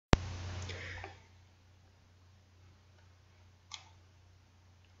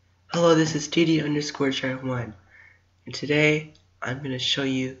Hello, this is DD_1, and today I'm going to show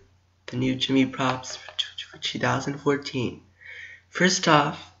you the new Gemmy props for 2014. First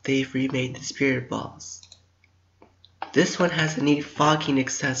off, they've remade the spirit balls. This one has a neat fogging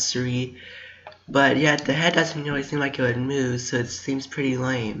accessory, but yet the head doesn't really seem like it would move, so it seems pretty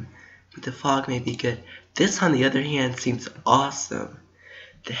lame, but the fog may be good. This, on the other hand, seems awesome.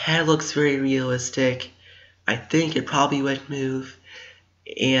 The head looks very realistic. I think it probably would move,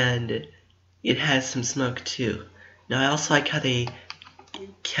 and it has some smoke too. Now I also like how they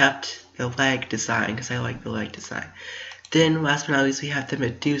kept the leg design, because I like the leg design. Then last but not least, we have the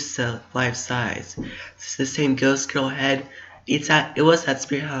Medusa life size. It's the same Ghost Girl head. It was at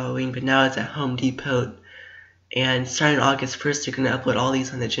Spirit Halloween, but now it's at Home Depot. And starting August 1st, you're gonna upload all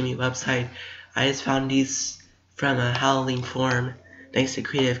these on the Gemmy website. I just found these from a Halloween forum, thanks to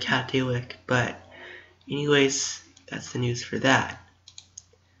Creative Cat Daywick. But anyways, that's the news for that.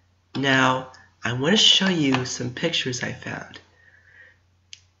 Now, I want to show you some pictures I found.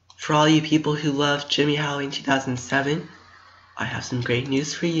 For all you people who love Gemmy Halloween 2007, I have some great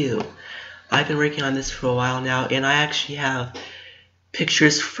news for you. I've been working on this for a while now, and I actually have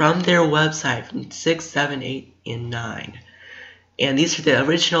pictures from their website from 6, 7, 8, and 9. And these are the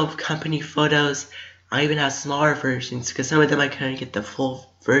original company photos. I even have smaller versions, because some of them I couldn't get the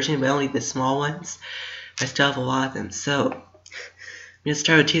full version, but only the small ones. I still have a lot of them. So I'm going to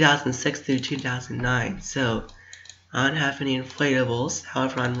start with 2006 through 2009. So I don't have any inflatables.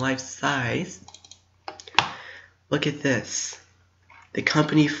 However, on life size, look at this. The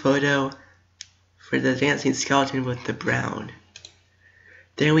company photo for the dancing skeleton with the brown.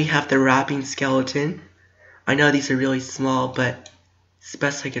 Then we have the rapping skeleton. I know these are really small, but it's the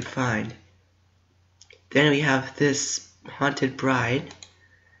best I could find. Then we have this haunted bride.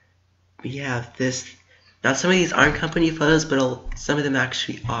 We have this. Now some of these aren't company photos, but some of them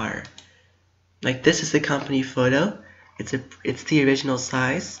actually are. Like this is the company photo. It's the original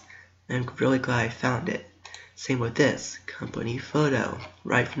size. And I'm really glad I found it. Same with this company photo,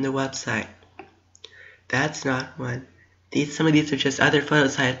 right from the website. That's not one. Some of these are just other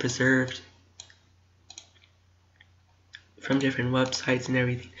photos I had preserved from different websites and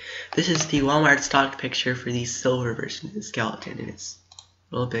everything. This is the Walmart stock picture for the silver version of the skeleton, and it's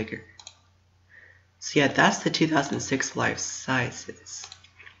a little bigger. So yeah, that's the 2006 life sizes.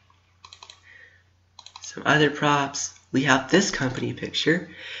 Some other props. We have this company picture.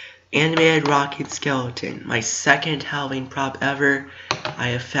 Animated rocking skeleton. My second Halloween prop ever. I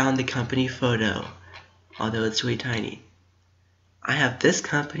have found the company photo, although it's really tiny. I have this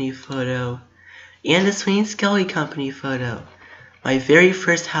company photo and the Swinging Skelly company photo. My very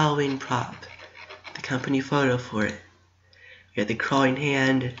first Halloween prop. The company photo for it. We have the crawling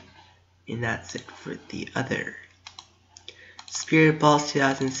hand. And that's it for the other. Spirit Balls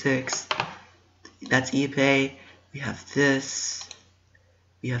 2006. That's eBay. We have this.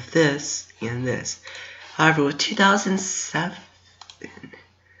 We have this and this. However, with 2007,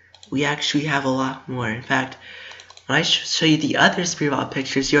 we actually have a lot more. In fact, when I show you the other Spirit Ball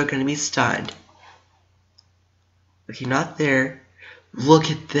pictures, you're going to be stunned. Okay, not there. Look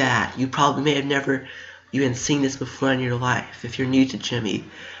at that. You probably may have never even seen this before in your life if you're new to Gemmy.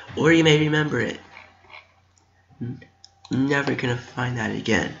 Or you may remember it. Never gonna find that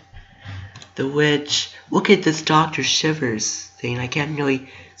again. The witch. Look at this Dr. Shivers thing. I can't really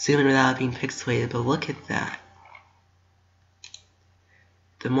zoom in without being pixelated, but look at that.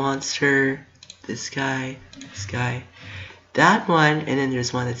 The monster. This guy. This guy. That one. And then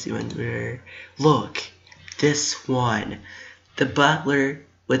there's one that's even rarer. Look. This one. The butler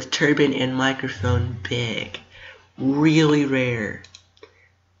with turban and microphone big. Really rare.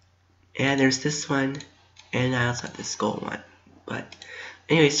 And there's this one, and I also have the skull one. But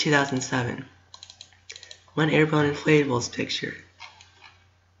anyways, 2007. One airborne inflatables picture.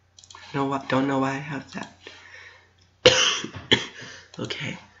 Don't know why I have that.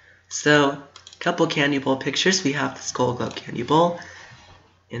 Okay, so a couple candy bowl pictures. We have the Skull Glove candy bowl,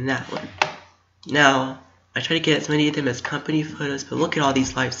 and that one. Now I try to get as many of them as company photos, but look at all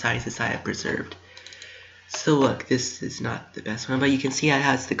these life sizes I have preserved. So look, this is not the best one, but you can see it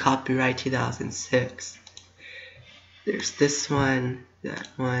has the copyright 2006. There's this one, that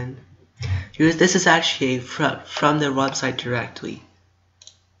one. This is actually from the website directly.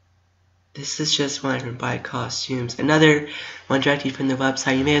 This is just one from Buy Costumes. Another one directly from the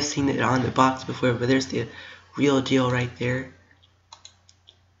website. You may have seen it on the box before, but there's the real deal right there.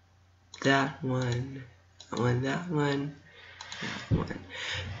 That one, that one, that one, that one.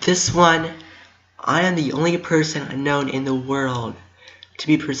 This one. I am the only person unknown in the world to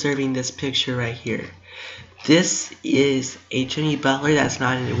be preserving this picture right here. This is a Jimmy Butler that's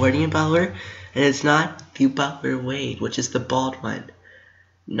not an Edwardian Butler, and it's not the Butler Wade, which is the bald one.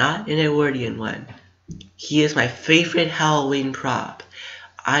 Not an Edwardian one. He is my favorite Halloween prop.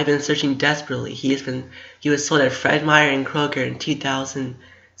 I've been searching desperately. He was sold at Fred Meyer and Kroger in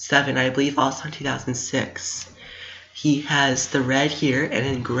 2007, I believe also in 2006. He has the red here and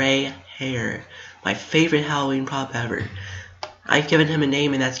then gray hair. My favorite Halloween prop ever. I've given him a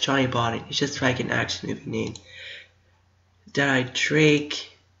name, and that's Johnny Botting. It's just like an action movie name. Dead-Eye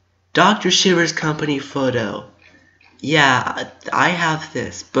Drake. Dr. Shiver's company photo. Yeah, I have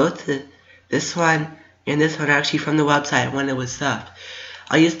this. Both this one and this one are actually from the website when it was up.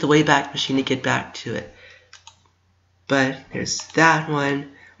 I'll use the Wayback Machine to get back to it. But there's that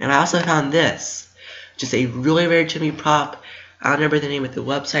one. And I also found this. Just a really rare Jimmy prop. I don't remember the name of the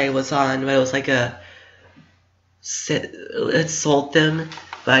website it was on, but it was like it sold them,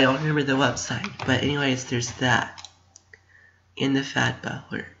 but I don't remember the website. But anyways, there's that. In the Fat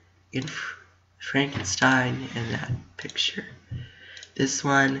Butler. In Frankenstein in that picture. This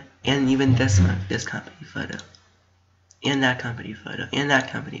one, and even this one, this company photo. And that company photo, and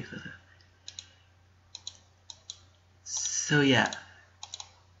that company photo. So yeah.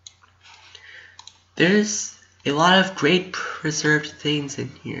 There's a lot of great preserved things in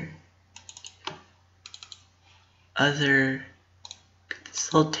here.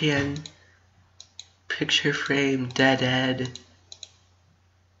 This little tan picture frame, Dead Ed,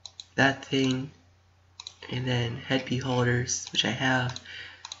 that thing, and then head beholders, which I have.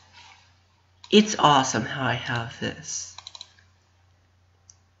 It's awesome how I have this.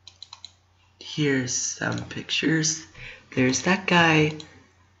 Here's some pictures. There's that guy.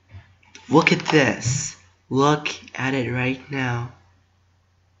 Look at this. Look at it right now.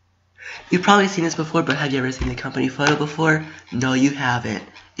 You've probably seen this before, but have you ever seen the company photo before? No, you haven't.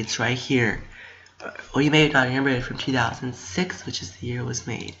 It's right here. Or you may not remember it from 2006, which is the year it was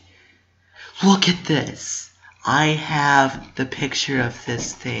made. Look at this. I have the picture of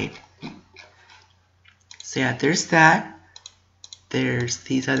this thing. So yeah, there's that. There's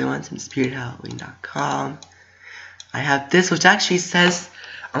these other ones from SpiritHalloween.com. I have this, which actually says,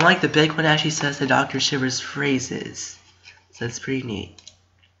 unlike the big one, actually says the Dr. Shivers phrases. So it's pretty neat.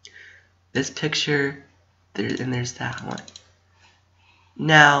 This picture, and there's that one.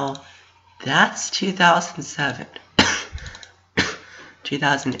 Now, that's 2007.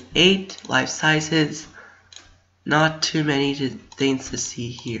 2008, life sizes. Not too many things to see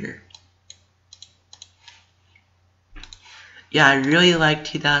here. Yeah, I really like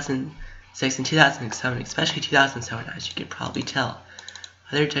 2006 and 2007, especially 2007, as you could probably tell.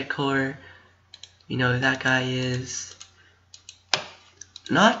 Other decor, you know who that guy is.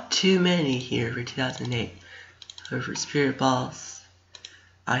 Not too many here for 2008. However, for Spirit Balls,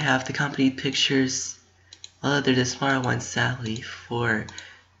 I have the company pictures, although they're the smaller ones, sadly, for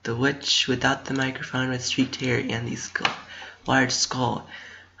the witch without the microphone with streaked hair and the large skull.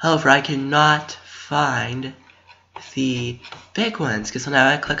 However, I cannot find the big ones, because when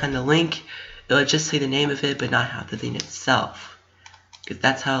I click on the link, it will just say the name of it, but not have the thing itself. Because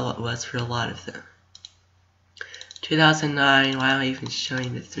that's how it was for a lot of them. 2009, why am I even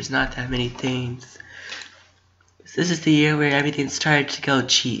showing this? There's not that many things. This is the year where everything started to go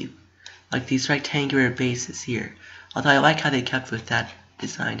cheap. Like these rectangular bases here. Although I like how they kept with that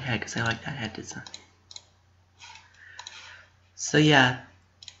designed head, because I like that head design. So yeah,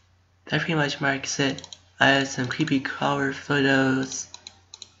 that pretty much marks it. I have some creepy crawler photos.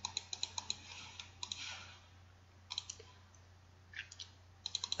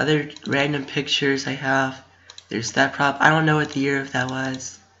 Other random pictures I have. There's that prop. I don't know what the year of that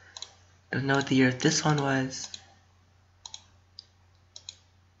was. I don't know what the year of this one was.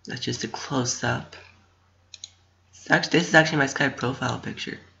 That's just a close-up. This is actually my Skype profile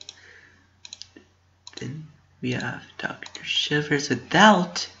picture. Then we have Dr. Shivers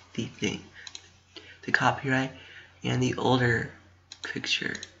without the thing, the copyright, and the older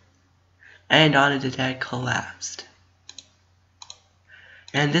picture. And Dawn of the Dead collapsed.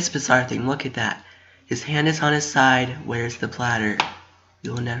 And this bizarre thing, look at that. His hand is on his side. Where's the platter?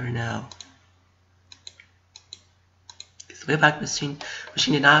 You will never know. The Wayback Machine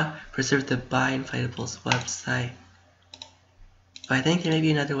did not preserve the Buy Inflatables website. But I think there may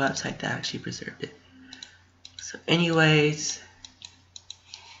be another website that actually preserved it. So anyways,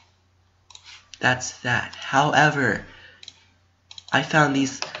 that's that. However, I found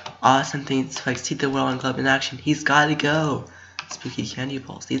these awesome things like See the World and Club in Action. He's gotta go. Spooky candy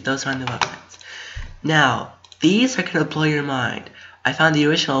balls. Those are on the websites. Now, these are gonna blow your mind. I found the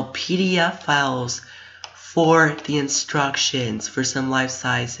original PDF files for the instructions for some life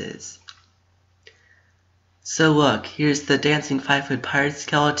sizes. So look, here's the dancing 5-foot pirate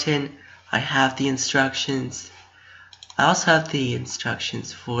skeleton. I have the instructions. I also have the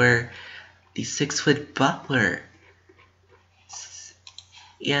instructions for the 6-foot butler.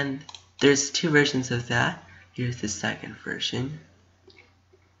 And there's 2 versions of that. Here's the second version.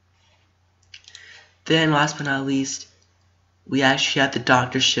 Then last but not least, we actually have the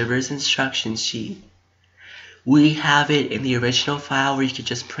Dr. Shivers instruction sheet. We have it in the original file where you can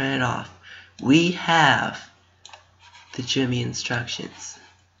just print it off. We have the Gemmy instructions.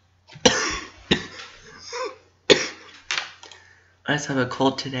 I just have a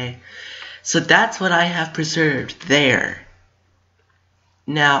cold today. So that's what I have preserved there.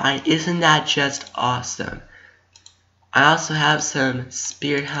 Now, isn't that just awesome? I also have some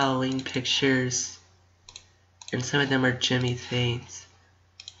Spirit Halloween pictures, and some of them are Gemmy things.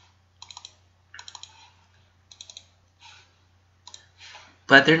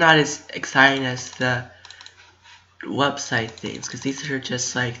 But they're not as exciting as the website things, because these are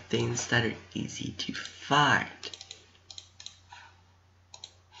just like things that are easy to find.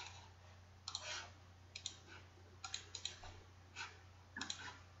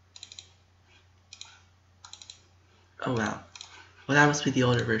 Oh wow. Well, that must be the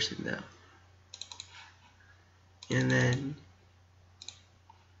older version though. And then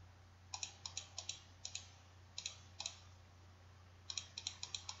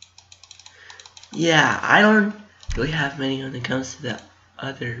yeah, I don't really have many when it comes to the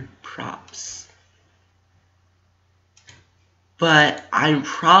other props. But I'm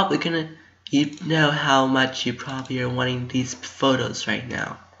probably gonna, you know how much you probably are wanting these photos right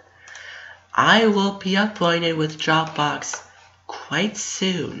now. I will be uploading it with Dropbox quite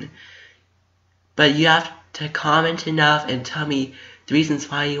soon. But you have to comment enough and tell me the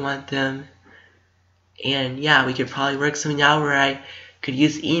reasons why you want them. And yeah, we could probably work something out where I could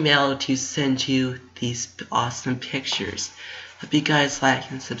use email to send you these awesome pictures. Hope you guys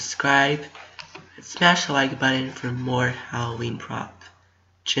like and subscribe. And smash the like button for more Halloween prop,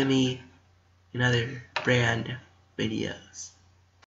 Gemmy, and other brand videos.